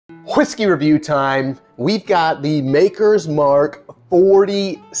Whiskey review time. We've got the Maker's Mark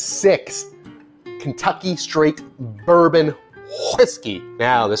 46 Kentucky Straight Bourbon Whiskey.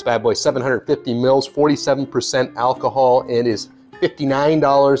 Now, this bad boy, 750 mils, 47% alcohol, and is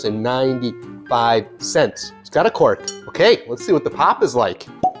 $59.95. It's got a cork. Okay, let's see what the pop is like.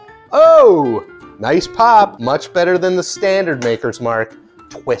 Oh, nice pop. Much better than the standard Maker's Mark.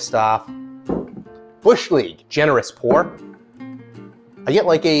 Twist off. Bush League, generous pour. I get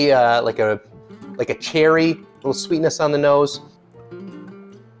like a cherry, little sweetness on the nose.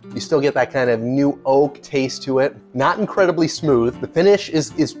 You still get that kind of new oak taste to it. Not incredibly smooth. The finish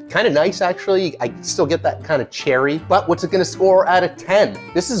is kind of nice, actually. I still get that kind of cherry, but what's it gonna score out of 10?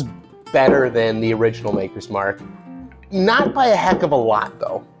 This is better than the original Maker's Mark. Not by a heck of a lot,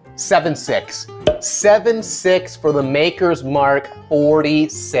 though. 7.6. 7.6 for the Maker's Mark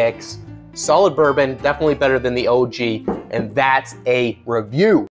 46. Solid bourbon, definitely better than the OG, and that's a review.